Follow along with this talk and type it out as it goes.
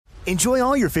Enjoy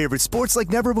all your favorite sports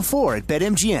like never before at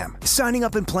BetMGM. Signing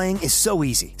up and playing is so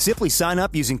easy. Simply sign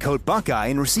up using code Buckeye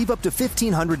and receive up to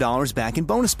 $1,500 back in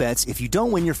bonus bets if you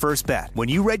don't win your first bet. When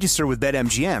you register with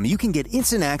BetMGM, you can get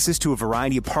instant access to a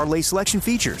variety of parlay selection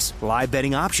features, live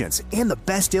betting options, and the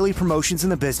best daily promotions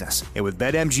in the business. And with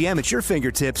BetMGM at your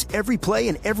fingertips, every play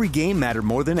and every game matter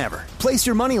more than ever. Place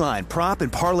your moneyline, prop,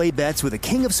 and parlay bets with the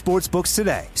king of sportsbooks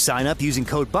today. Sign up using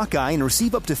code Buckeye and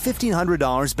receive up to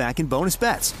 $1,500 back in bonus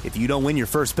bets if you don't win your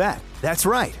first bet. That's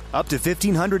right, up to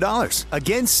 $1,500.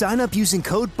 Again, sign up using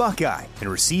code Buckeye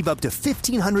and receive up to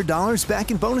 $1,500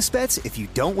 back in bonus bets if you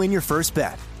don't win your first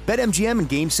bet. BetMGM and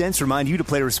GameSense remind you to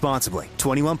play responsibly.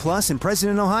 21 plus and present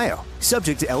in Ohio.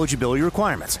 Subject to eligibility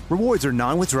requirements. Rewards are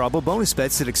non-withdrawable bonus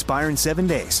bets that expire in 7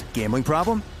 days. Gambling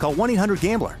problem? Call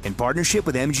 1-800-GAMBLER in partnership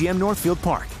with MGM Northfield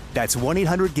Park. That's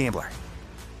 1-800-GAMBLER.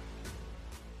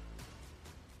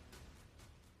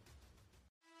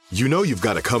 You know you've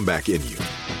got a comeback in you.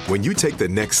 When you take the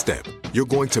next step, you're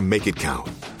going to make it count.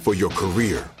 For your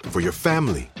career, for your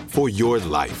family, for your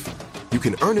life. You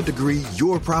can earn a degree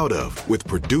you're proud of with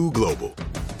Purdue Global.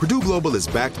 Purdue Global is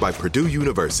backed by Purdue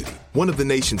University, one of the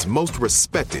nation's most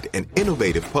respected and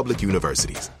innovative public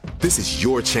universities. This is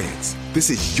your chance. This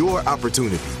is your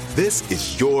opportunity. This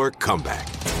is your comeback.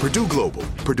 Purdue Global,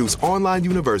 Purdue's online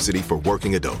university for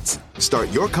working adults. Start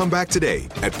your comeback today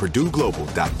at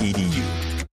purdueglobal.edu.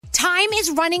 Time is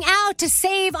running out to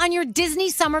save on your Disney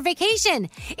summer vacation.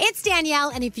 It's Danielle,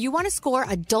 and if you want to score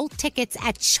adult tickets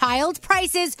at child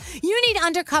prices, you need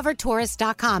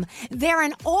UndercoverTourist.com. They're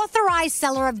an authorized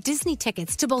seller of Disney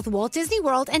tickets to both Walt Disney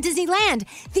World and Disneyland.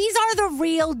 These are the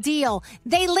real deal.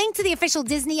 They link to the official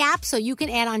Disney app so you can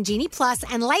add on Genie Plus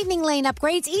and Lightning Lane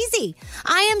upgrades easy.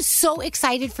 I am so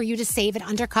excited for you to save at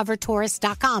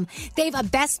UndercoverTourist.com. They have a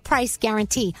best price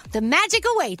guarantee. The magic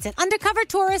awaits at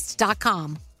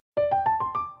UndercoverTourist.com.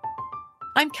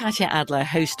 I'm Katya Adler,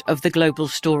 host of The Global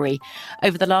Story.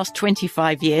 Over the last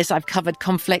 25 years, I've covered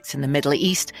conflicts in the Middle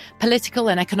East, political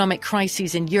and economic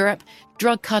crises in Europe,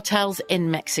 drug cartels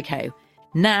in Mexico.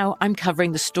 Now I'm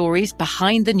covering the stories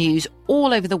behind the news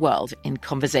all over the world in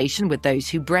conversation with those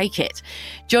who break it.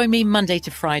 Join me Monday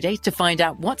to Friday to find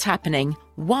out what's happening,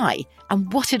 why,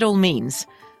 and what it all means.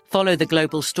 Follow The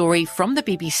Global Story from the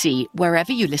BBC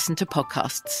wherever you listen to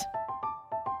podcasts.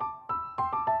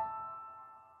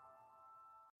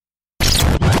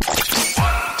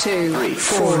 2, 3,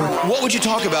 4. What would you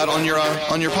talk about on your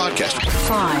podcast?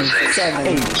 5, 7,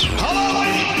 8. Hello,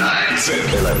 9,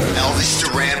 10, 11. Elvis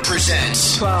Duran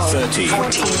presents 12, 13,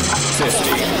 14,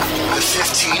 15. The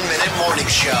 15-minute morning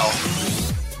show.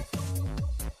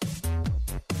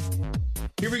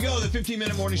 Here we go, the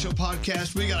 15-minute morning show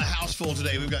podcast. We got a house full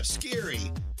today. We've got Scary,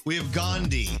 we have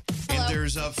Gandhi, and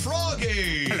there's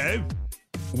Froggy. Hello.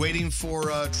 Waiting for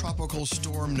Tropical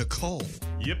Storm Nicole.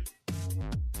 Yep.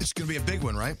 It's going to be a big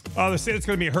one, right? They say it's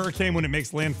going to be a hurricane when it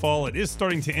makes landfall. It is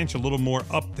starting to inch a little more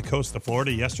up the coast of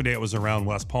Florida. Yesterday, it was around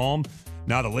West Palm.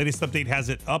 Now, the latest update has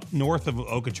it up north of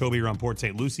Okeechobee around Port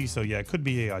St. Lucie. So, yeah, it could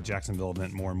be a Jacksonville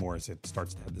event more and more as it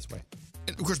starts to head this way.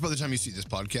 And, of course, by the time you see this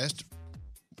podcast,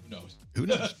 who knows? Who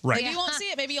knows? Right. Maybe you won't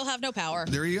see it. Maybe you'll have no power.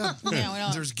 There you go. Yeah, we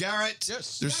don't. There's Garrett.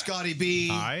 Yes. There's Scotty B.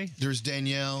 Hi. There's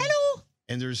Danielle. Hello.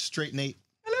 And there's Straight Nate.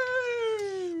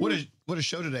 Hello. What a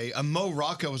show today. Mo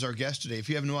Rocca was our guest today. If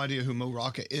you have no idea who Mo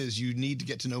Rocca is, you need to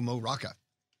get to know Mo Rocca.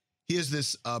 He has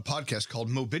this podcast called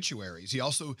Mobituaries. He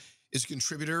also is a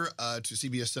contributor to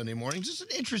CBS Sunday Morning. Just an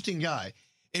interesting guy.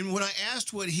 And when I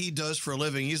asked what he does for a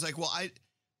living, he's like, well,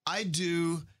 I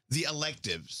do the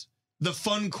electives, the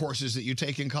fun courses that you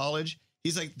take in college.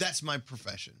 He's like, that's my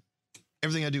profession.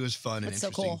 Everything I do is fun and That's so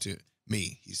interesting cool. to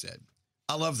me, he said.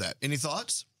 I love that. Any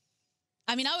thoughts?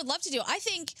 I mean, I would love to do. I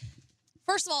think,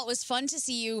 first of all, it was fun to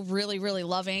see you really, really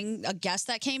loving a guest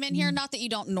that came in here. Not that you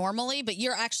don't normally, but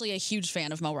you're actually a huge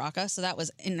fan of Mo Rocca, so that was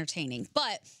entertaining.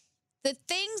 But the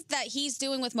things that he's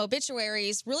doing with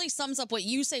Mobituaries really sums up what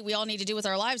you say we all need to do with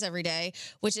our lives every day,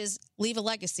 which is leave a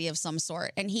legacy of some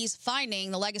sort. And he's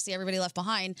finding the legacy everybody left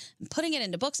behind and putting it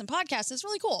into books and podcasts. It's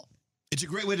really cool. It's a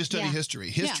great way to study Yeah. history.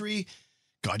 History,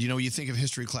 God, you think of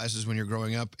history classes when you're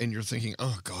growing up and you're thinking,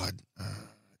 oh, God,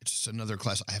 it's just another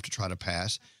class I have to try to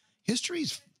pass. History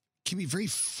can be very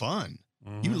fun.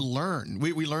 Mm-hmm. You learn.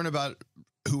 We learn about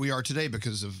who we are today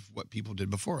because of what people did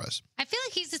before us. I feel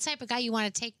like he's the type of guy you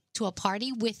want to take to a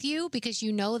party with you because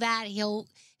you know that he'll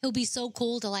be so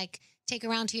cool to like take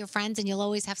around to your friends and you'll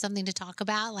always have something to talk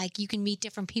about. Like you can meet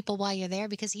different people while you're there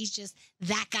because he's just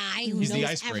that guy who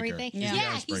knows everything.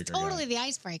 He's totally the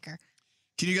icebreaker.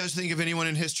 Can you guys think of anyone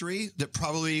in history that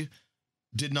probably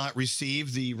did not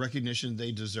receive the recognition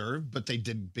they deserved, but they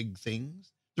did big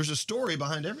things? there's a story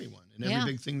behind everyone and every Yeah.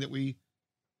 big thing that we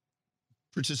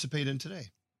participate in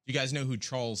today. You guys know who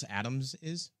Charles Addams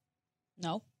is?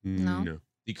 No. No.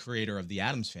 The creator of the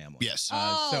Addams Family. Yes.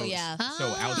 So yeah. So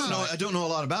outside, I don't know a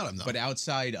lot about him though. but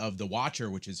outside of The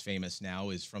Watcher, which is famous now,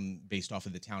 is based off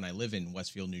of the town I live in,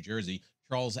 Westfield, New Jersey.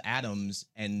 Charles Addams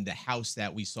and the house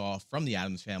that we saw from the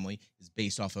Addams Family is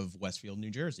based off of Westfield, New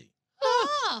Jersey.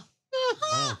 Oh.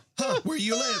 Where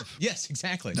you live. Yes,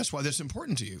 exactly. That's why that's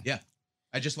important to you. Yeah.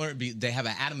 I just learned they have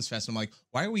an Addams Fest. I'm like,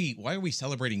 why are we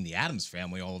celebrating the Addams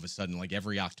Family all of a sudden, like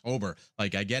every October?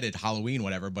 Like, I get it, Halloween,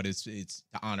 whatever, but it's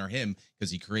to honor him because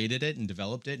he created it and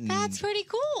developed it, and That's pretty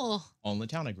cool. all in the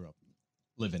town I grew up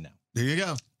living now. There you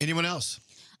go. Anyone else?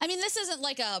 I mean, this isn't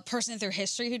like a person through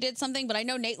history who did something, but I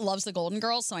know Nate loves the Golden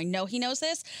Girls, so I know he knows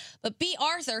this. But Bea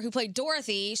Arthur, who played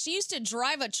Dorothy, she used to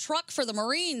drive a truck for the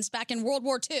Marines back in World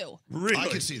War II. Really? I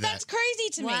can see that. That's crazy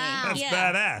to Wow. me. That's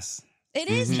badass. It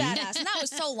is badass. And that was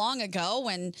so long ago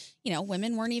when,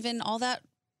 women weren't even all that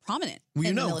prominent. Well,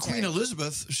 in the know, military. Queen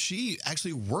Elizabeth, she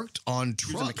actually worked on trucks.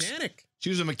 She was a mechanic. She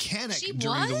was a mechanic She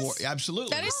during the was? war.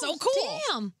 Absolutely. That is so cool.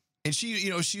 Damn. And she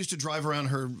used to drive around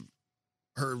her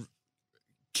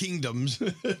kingdoms,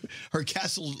 her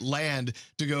castle land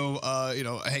to go,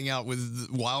 hang out with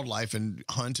wildlife and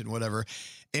hunt and whatever.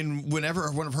 And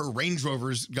whenever one of her Range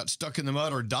Rovers got stuck in the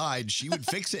mud or died, she would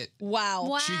fix it.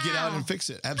 Wow. She'd get out and fix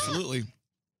it. Absolutely.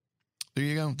 There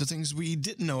you go. The things we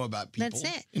didn't know about people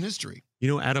That's it. in history. You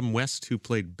know Adam West, who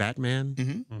played Batman?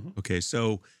 Mm-hmm. Okay,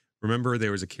 so remember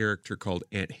there was a character called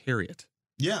Aunt Harriet,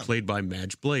 Yeah. played by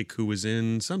Madge Blake, who was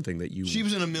in something that you... She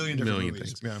was in a million different million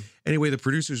movies. things. Yeah. Anyway, the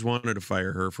producers wanted to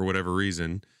fire her for whatever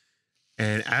reason,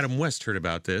 and Adam West heard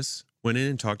about this, went in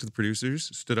and talked to the producers,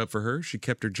 stood up for her. She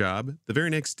kept her job. The very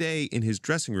next day, in his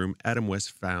dressing room, Adam West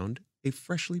found a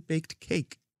freshly baked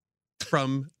cake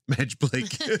from Madge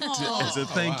Blake as a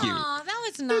thank you. Oh, that was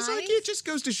It's nice. like, it just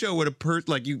goes to show what a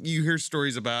like you hear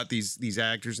stories about these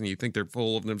actors and you think they're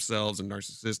full of themselves and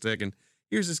narcissistic, and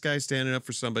here's this guy standing up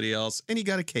for somebody else, and he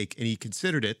got a cake, and he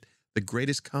considered it the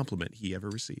greatest compliment he ever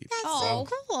received. That's Oh.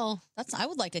 so cool. I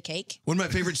would like a cake. One of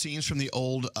my favorite scenes from the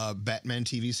old Batman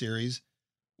TV series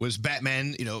was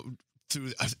Batman, through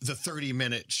the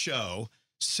 30-minute show,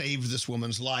 saved this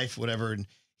woman's life, whatever. And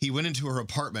he went into her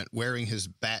apartment wearing his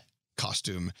bat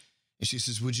costume. And she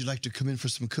says, "Would you like to come in for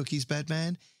some cookies,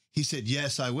 Batman?" He said,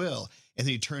 "Yes, I will." And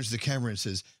then he turns to the camera and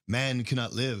says, "Man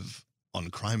cannot live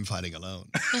on crime fighting alone."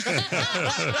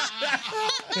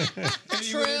 And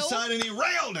he went True. inside and he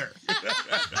railed her.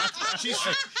 she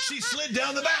slid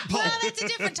down the bat pole. Well, that's a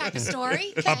different type of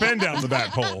story. Up and down the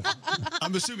bat pole.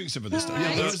 I'm assuming some of this stuff.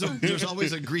 Yeah, there's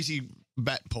always a greasy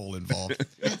bat pole involved.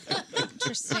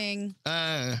 Interesting.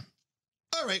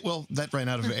 All right, well, that ran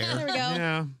out of There air. we go.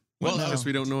 Yeah. Well, Well, I guess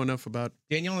we don't know enough about...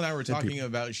 Danielle and I were talking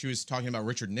about, she was talking about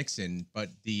Richard Nixon, but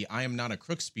the I Am Not a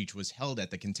Crook speech was held at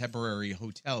the Contemporary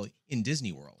Hotel in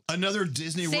Disney World. Another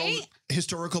Disney See? World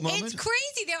historical moment. It's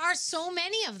crazy. There are so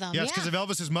many of them. Yeah, it's because of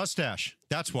Elvis's mustache.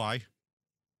 That's why.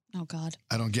 Oh, God.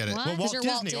 I don't get it. What? Well, Walt you're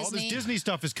Disney. Walt All this Disney. Disney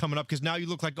stuff is coming up because now you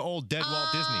look like the old dead Walt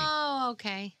Disney. Oh,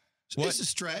 okay. So it's a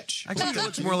stretch. I think it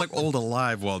looks more like old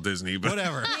alive Walt Disney, but...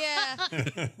 Whatever. Yeah.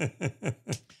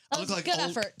 I look like Good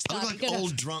old, effort, I look Scotty. like Good old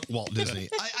effort. drunk Walt Disney.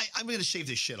 I'm going to shave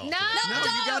this shit off. No, today.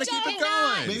 you gotta keep it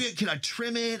don't. going. Maybe can I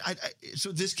trim it?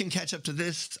 So this can catch up to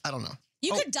this. I don't know.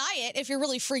 You could dye it if you're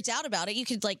really freaked out about it. You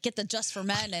could get the Just for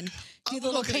Men and do the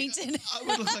little painting. I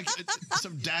would look like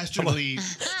some dastardly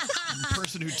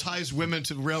person who ties women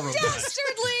to railroad tracks.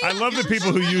 Dastardly. I love the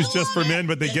people who use Just for Men,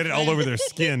 but they get it all over their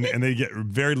skin and they get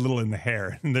very little in the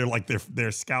hair. And they're like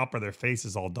their scalp or their face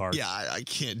is all dark. Yeah, I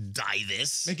can't dye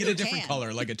this. Make it a different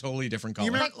color, like a totally different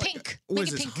color. Like pink. Make Was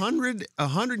it this pink.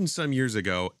 100 and some years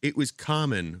ago, it was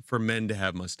common for men to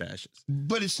have mustaches.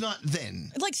 But it's not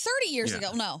then. Like 30 years Yeah.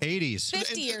 ago. No. 80s.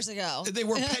 50 years ago. They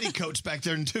wore petticoats back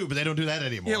then too, but they don't do that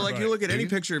anymore. Yeah, like you look at any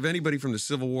picture of anybody from the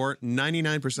Civil War,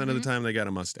 99% of the time they got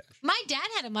a mustache. My dad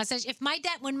had a mustache.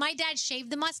 When my dad shaved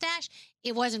the mustache,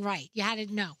 it wasn't right. You had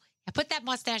to know. I put that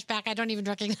mustache back. I don't even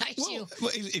recognize you.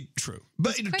 Well, true.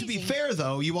 But to be crazy. fair,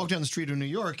 though, you walk down the street in New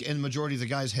York, and the majority of the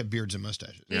guys have beards and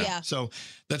mustaches. Yeah. So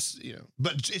that's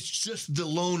but it's just the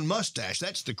lone mustache.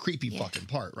 That's the creepy fucking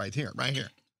part right here, right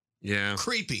here. Yeah.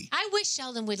 Creepy. I wish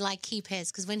Sheldon would keep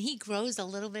his because when he grows a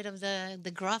little bit of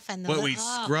the gruff and the What, wait,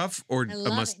 scruff or I a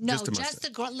love it. No, just a mustache?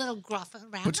 just the little gruff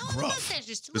around. What's no, gruff? mustache,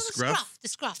 just a The little scruff? The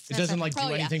scruff. It That's doesn't what-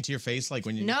 do anything to your face, like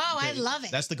when you. No, I love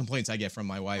it. That's the complaints I get from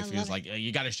my wife. I Who's love like,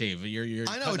 you got to shave. You're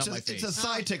I know cutting it's up my a face.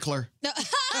 thigh tickler.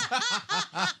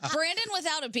 Brandon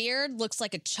without a beard looks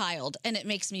like a child, and it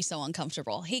makes me so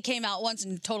uncomfortable. He came out once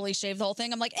and totally shaved the whole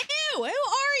thing. I'm like, ew, who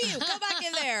are you? Go back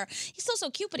in there. He's still so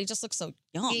cute, but he just looks so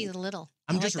young. He's little.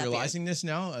 I'm I just like that realizing this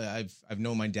now. I've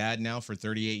known my dad now for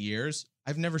 38 years.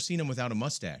 I've never seen him without a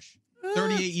mustache.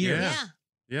 38 years. Yeah.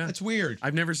 Yeah. That's weird.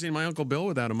 I've never seen my Uncle Bill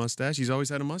without a mustache. He's always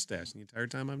had a mustache the entire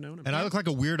time I've known him. And I look like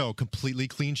a weirdo, completely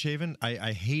clean shaven.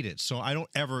 I hate it. So I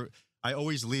I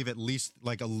always leave at least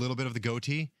like a little bit of the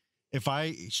goatee. If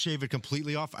I shave it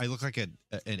completely off, I look like an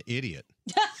idiot.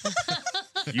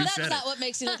 You That's said not it. what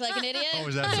makes you look like an idiot. Oh,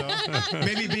 is that so?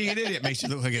 Maybe being an idiot makes you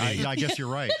look like an idiot. I guess you're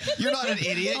right. You're not an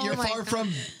idiot. Oh You're my far God.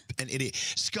 from an idiot.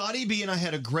 Scotty B and I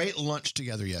had a great lunch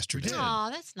together yesterday. did. Oh,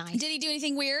 that's nice. Did he do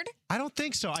anything weird? I don't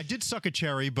think so. I did suck a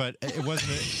cherry, but it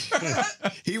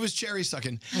wasn't. He was cherry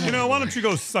sucking. You know, why don't you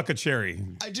go suck a cherry,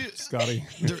 I do. Scotty?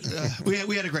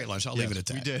 We had a great lunch. I'll leave it at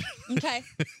that. We did. Okay.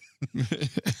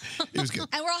 It was good.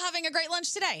 And we're all having a great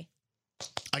lunch today.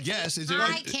 I guess. Is it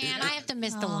I can't. I have to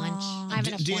miss the lunch. I have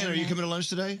an appointment. Deanna, are you coming to lunch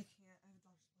today?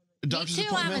 Me Doctor's too. I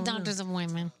have a appointment? doctor's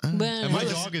appointment. And my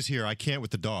Really? dog is here. I can't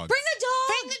with the dog. Bring the dog.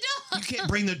 Bring the dog. You can't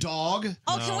bring the dog.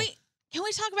 Oh, No. can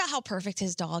we talk about how perfect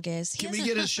his dog is? He Can has we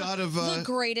get a shot of the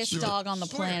greatest Sawyer? dog on the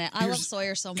planet. I love Here's-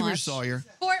 Sawyer so Come here, much. Sawyer.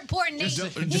 Poor Nate.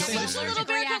 Just- He just has say a this. allergic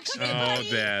reaction. Oh,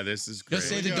 yeah, this is great. Just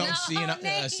say the dog's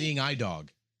No, seeing eye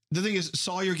dog. The thing is,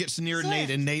 Sawyer gets near Nate,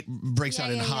 and Nate breaks Yeah,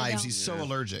 out in yeah, yeah, hives. no. He's so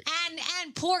allergic.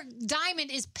 And poor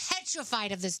Diamond is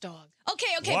petrified of this dog. Okay,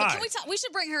 but Why? can we talk? We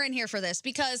should bring her in here for this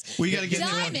because We got to get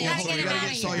Diamond. we gotta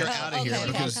get Sawyer out of here okay.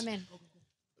 because Come in.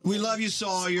 we love you,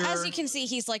 Sawyer. as you can see,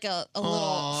 he's like a little.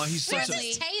 Aw, he's Where's such a.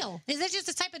 his tail? Is that just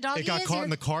the type of dog It got he is? caught in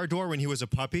the car door when he was a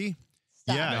puppy.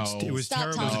 Stop. Yeah, No. it was Stop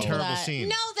terrible. It was a telling terrible people that. scene.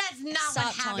 No, that's not Stop what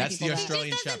telling happened. That's the people He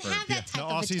Australian just doesn't Shepherd. have that type No,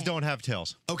 of a Aussies tail. don't have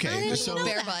tails. I Okay, didn't so know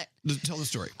Bare that. butt. tell the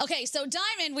story. Okay, so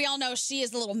Diamond, we all know she is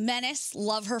the little menace.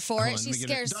 Love her for Hold it. on, She let me get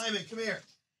it. scares Diamond, come here.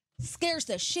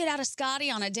 the shit out of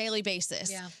Scotty on a daily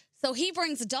basis. Yeah. So he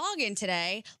brings the dog in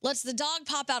today, lets the dog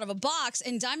pop out of a box,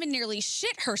 and Diamond nearly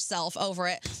shit herself over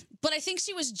it. But I think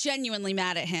she was genuinely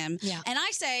mad at him. Yeah. And I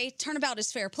say, turnabout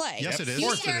is fair play. Yes, it is. You Of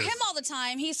course it scare is. him all the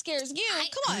time. He scares you.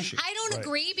 Come on. I don't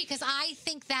agree because I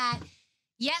think that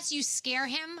yes, you scare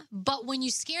him, but when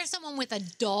you scare someone with a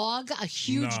dog, a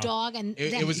huge No. dog, and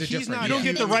It was a He's different. not- You don't get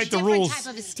It's to a write the different rules, type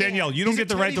of a scare. Danielle. You don't He's a get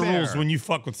to write the teddy rules bear. when you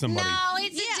fuck with somebody. No,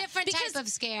 it's Yeah, a different because- type of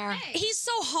scare. He's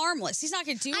so harmless. He's not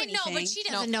going to do I anything. know, but she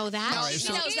doesn't know that. No, She's she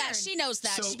knows scared. that. She knows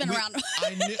that. So She's been we- around.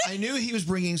 I knew he was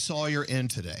bringing Sawyer in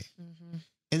today.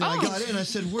 And then I got in. I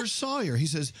said, "Where's Sawyer?" He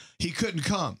says he couldn't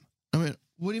come. I went,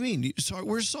 "What do you mean?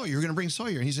 Where's Sawyer? You're going to bring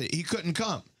Sawyer?" And he said he couldn't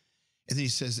come. And then he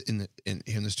says in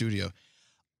the studio,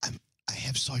 "I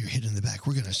have Sawyer hidden in the back.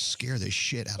 We're going to scare the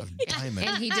shit out of Diamond."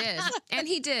 And he did. And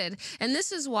he did. And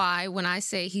this is why when I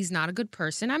say he's not a good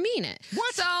person, I mean it.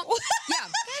 What? So, yeah.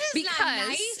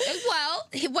 Because, well,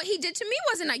 what he did to me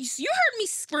wasn't nice. You heard me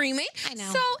screaming. I know.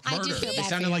 So, I do Murder. feel It bad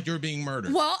sounded for like you were being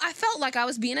murdered. well, I felt like I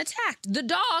was being attacked. The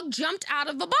dog jumped out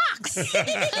of the box.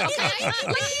 Okay?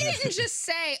 Like, he didn't just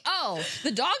say, oh,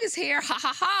 the dog is here. Ha,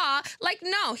 ha, ha. Like,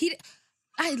 no.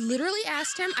 I literally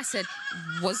asked him, I said,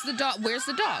 where's the dog?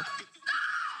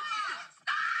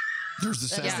 There's the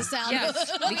sound. That's the sound.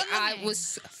 Yes. I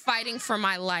was fighting for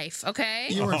my life, okay?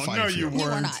 You weren't Oh, fighting no, for you your- You were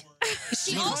weren't. not.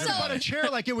 She Bought a also, chair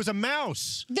like it was a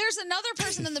mouse. there's another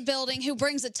person in the building who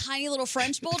brings a tiny little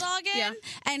French bulldog in, Yeah.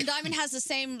 and Diamond has the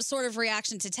same sort of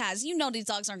reaction to Taz. You know these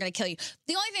dogs aren't going to kill you.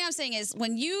 The only thing I'm saying is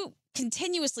when you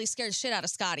continuously scare the shit out of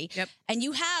Scotty, Yep. and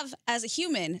you have, as a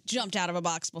human, jumped out of a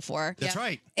box before, That's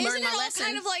right. isn't Learned it my all lesson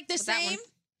kind of like the with that same? one.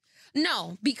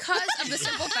 No, because of the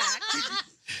simple fact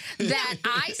that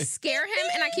I scare him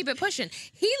and I keep it pushing.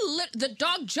 The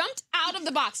dog jumped out of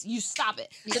the box. You stop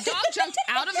it. The dog jumped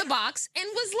out of the box and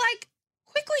was like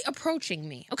quickly approaching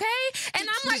me. Okay, and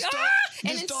I'm like, This dog, ah!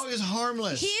 And this it's- dog is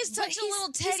harmless. He is but such a little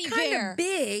he's teddy kinda bear.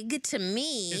 big to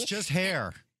me. It's just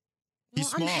hair. He's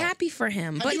Well, I'm small. happy for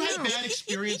him, Have but you had no. bad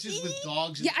experiences with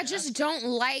dogs? in Yeah, the I just past? don't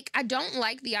like. I don't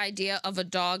like the idea of a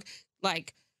dog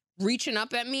like reaching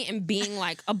up at me and being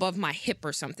like above my hip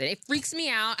or something. It freaks me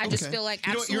out. I just feel like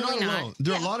absolutely you're not alone.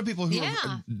 There are a lot of people who Yeah.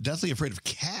 are deathly afraid of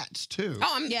cats too.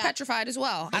 Oh, I'm petrified as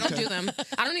well. I don't do them.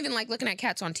 I don't even like looking at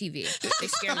cats on TV. They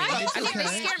scare me. They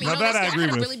scare me. Now that I agree had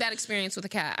a with. really bad experience with a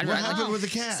cat. What happened with the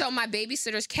cat? So my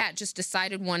babysitter's cat just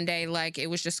decided one day like it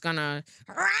was just gonna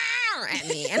roar at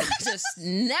me, and I've just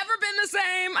never been the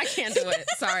same. I can't do it.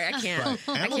 Sorry, I can't. Right.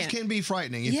 I Animals can't. can be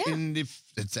frightening. And if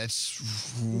that's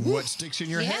what sticks in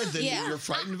your head, then you're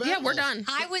frightened of Yeah, animals. we're done.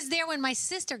 I was there when my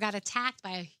sister got attacked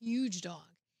by a huge dog.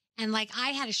 And like I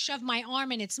had to shove my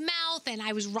arm in its mouth and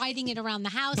I was riding it around the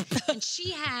house. And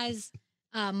she has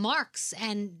marks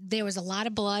and there was a lot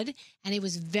of blood and it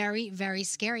was very, very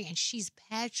scary. And she's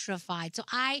petrified. So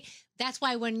that's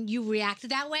why when you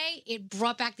reacted that way, it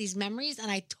brought back these memories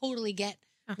and I totally get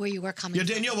where you were coming Yeah,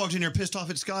 from. Danielle walked in here pissed off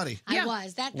at Scotty. I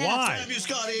was. Why? Love you,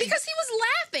 Scotty. Because he was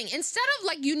laughing. Instead of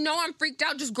like, I'm freaked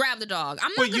out, just grab the dog.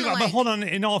 I'm not Wait, gonna but hold on.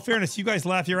 In all fairness, you guys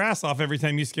laugh your ass off every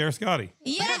time you scare Scotty.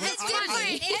 Yeah, it's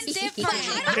different. It's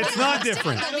different. It's not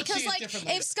different. Because like,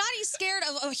 if Scotty's scared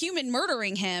of a human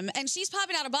murdering him, and she's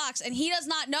popping out a box, and he does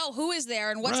not know who is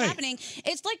there and what's Right. happening,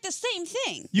 it's like the same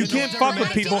thing. You can't fuck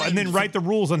with people and then write the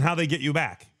rules on how they get you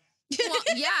back.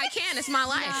 Well, yeah, I can. It's my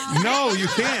life. No, you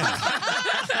can't.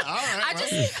 I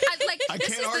this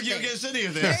can't is the argue thing. against any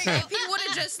of this. If he would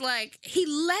have just he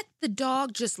let the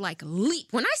dog just leap.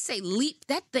 When I say leap,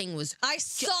 that thing was. I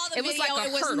saw the it was video. like a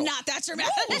It was hurdle. not that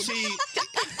dramatic. Well, see,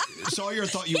 Sawyer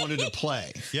thought you wanted to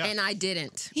play. Yeah. And I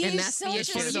didn't. He's and that's so the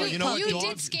issue. just- You know what? You did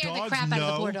Dogs- scare the dogs crap out of the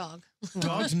know- poor dog.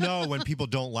 Dogs know when people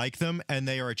don't like them and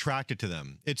they are attracted to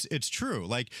them. It's true.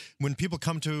 Like when people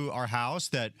come to our house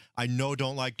that I know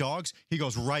don't like dogs, he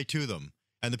goes right to them.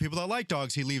 And the people that like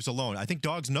dogs, he leaves alone. I think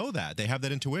dogs know that. They have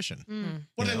that intuition.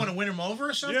 What, do they want to win them over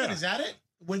or something? Yeah. Is that it?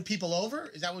 Win people over?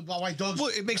 Is that why dogs?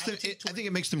 Well, it makes them. I think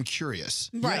it makes them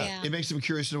curious. Right. Yeah. It makes them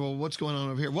curious to know, well, what's going on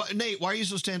over here. What, Nate? Why are you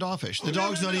so standoffish? The Oh, no,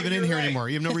 dog's no, not no, even in you're here right. anymore.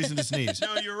 You have no reason to sneeze.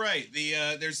 No, you're right.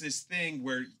 There's this thing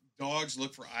where dogs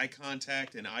look for eye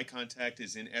contact, and eye contact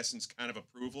is in essence kind of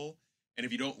approval. And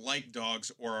if you don't like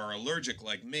dogs or are allergic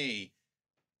like me,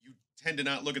 you tend to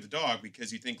not look at the dog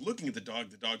because you think looking at the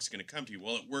dog's going to come to you.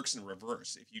 Well, it works in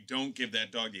reverse. If you don't give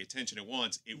that dog the attention it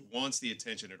wants the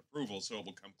attention and approval, so it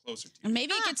will come closer to you. And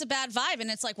maybe it gets a bad vibe, and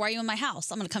it's like, "Why are you in my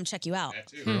house? I'm going to come check you out." That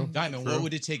too. Diamond, what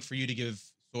would it take for you to give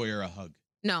Sawyer a hug?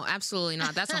 No, absolutely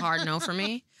not. That's a hard no for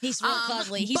me. He's real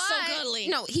cuddly. He's so but, cuddly.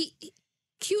 No, he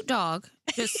cute dog.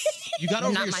 Just You got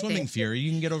over not your my swimming thing. fear. You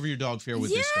can get over your dog fear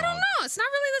with yeah, this I dog. don't know. It's not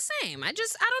really the same. I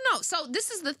don't know. So this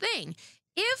is the thing.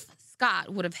 If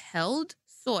Scott would have held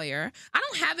Sawyer, I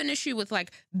don't have an issue with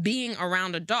being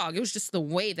around a dog. It was just the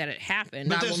way that it happened.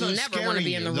 But I that's will not never want to scaring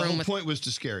be in you. the The room whole with. point was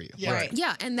to scare you. Yeah. Right.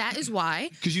 Yeah, and that is why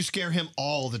Because you scare him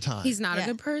all the time. he's not Yeah. a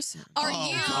good person. Are Oh,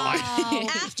 you God.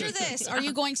 after this? Are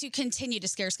you going to continue to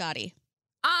scare Scotty?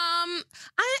 I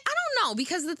don't know,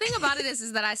 because the thing about it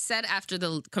is that I said after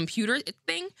the computer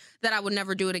thing that I would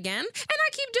never do it again, and I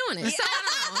keep doing it. So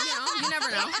I don't know. You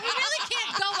never know. You really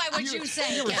can't go by what you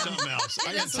say. You were something else.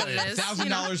 I It gotta is tell what you. it is.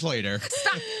 $1,000 later.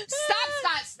 Stop,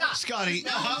 Scott. Scotty,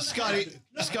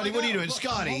 Scotty, what are you doing?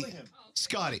 Scotty.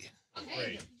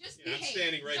 Okay, just I'm behave.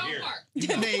 standing right Don't here.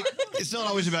 bark. Nate, it's not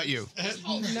always about you.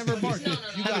 Never bark. No.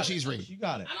 You Have got a cheese ring. You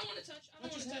got it. I don't want to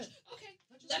touch. Okay,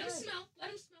 let him smell. Go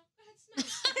ahead, smell.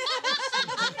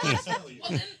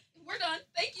 Well, then we're done.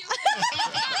 Thank you.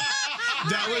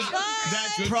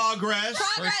 That's progress.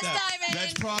 Progress, Diamond.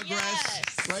 That's progress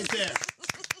Yes. right there.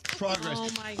 Progress. Oh,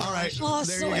 my All right, gosh. Oh,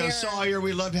 there you go, Sawyer. Sawyer.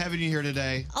 We loved having you here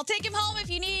today. I'll take him home if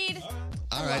you need.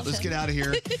 All right, let's get out of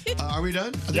here. Are we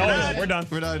done? Yeah, we're done.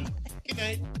 We're done. Good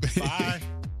night. Bye.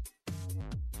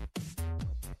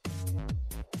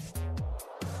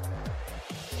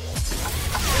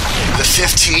 The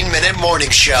 15-minute morning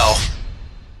show.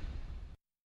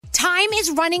 Time is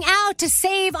running out to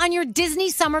save on your Disney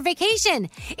summer vacation.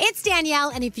 It's Danielle,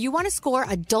 and if you want to score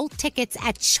adult tickets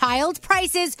at child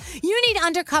prices, you need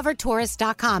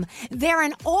UndercoverTourist.com. They're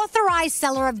an authorized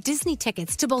seller of Disney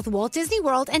tickets to both Walt Disney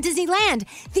World and Disneyland.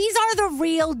 These are the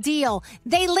real deal.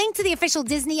 They link to the official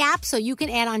Disney app so you can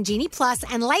add on Genie Plus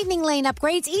and Lightning Lane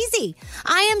upgrades easy.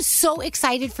 I am so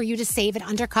excited for you to save at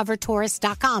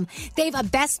UndercoverTourist.com. They've a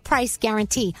best price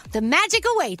guarantee. The magic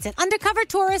awaits at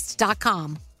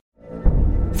UndercoverTourist.com.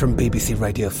 From BBC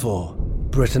Radio 4,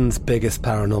 Britain's biggest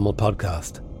paranormal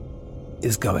podcast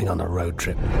is going on a road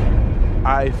trip.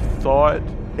 I thought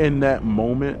in that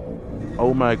moment,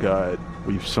 oh my God,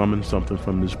 we've summoned something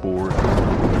from this board.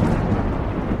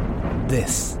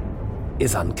 This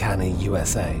is Uncanny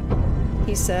USA.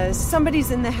 He says,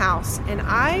 somebody's in the house, and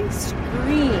I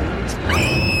screamed.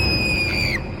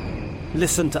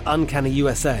 Listen to Uncanny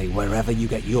USA wherever you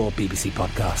get your BBC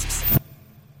podcasts,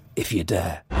 if you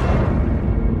dare.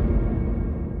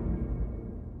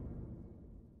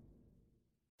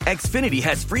 Xfinity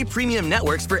has free premium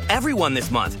networks for everyone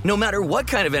this month, no matter what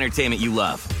kind of entertainment you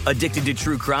love. Addicted to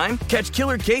true crime? Catch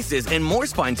killer cases and more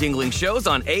spine-tingling shows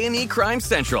on A&E Crime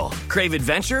Central. Crave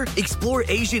adventure? Explore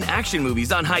Asian action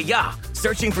movies on Hi-Ya.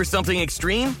 Searching for something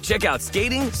extreme? Check out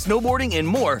skating, snowboarding, and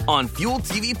more on Fuel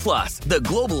TV Plus, the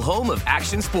global home of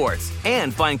action sports.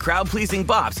 And find crowd-pleasing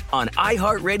bops on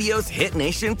iHeartRadio's Hit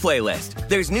Nation playlist.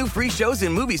 There's new free shows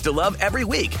and movies to love every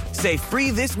week. Say free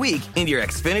this week in your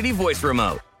Xfinity voice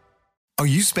remote. Are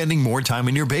you spending more time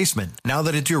in your basement now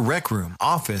that it's your rec room,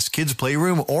 office, kids'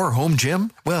 playroom, or home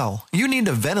gym? Well, you need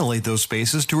to ventilate those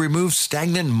spaces to remove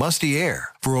stagnant, musty air.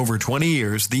 For over 20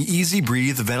 years, the Easy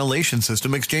Breathe ventilation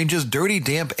system exchanges dirty,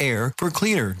 damp air for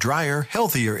cleaner, drier,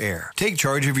 healthier air. Take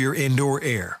charge of your indoor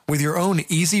air with your own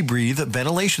Easy Breathe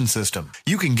ventilation system.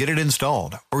 You can get it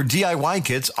installed, or DIY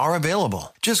kits are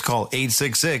available. Just call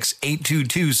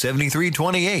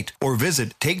 866-822-7328 or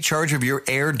visit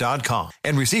takechargeofyourair.com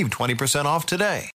and receive 20% off today.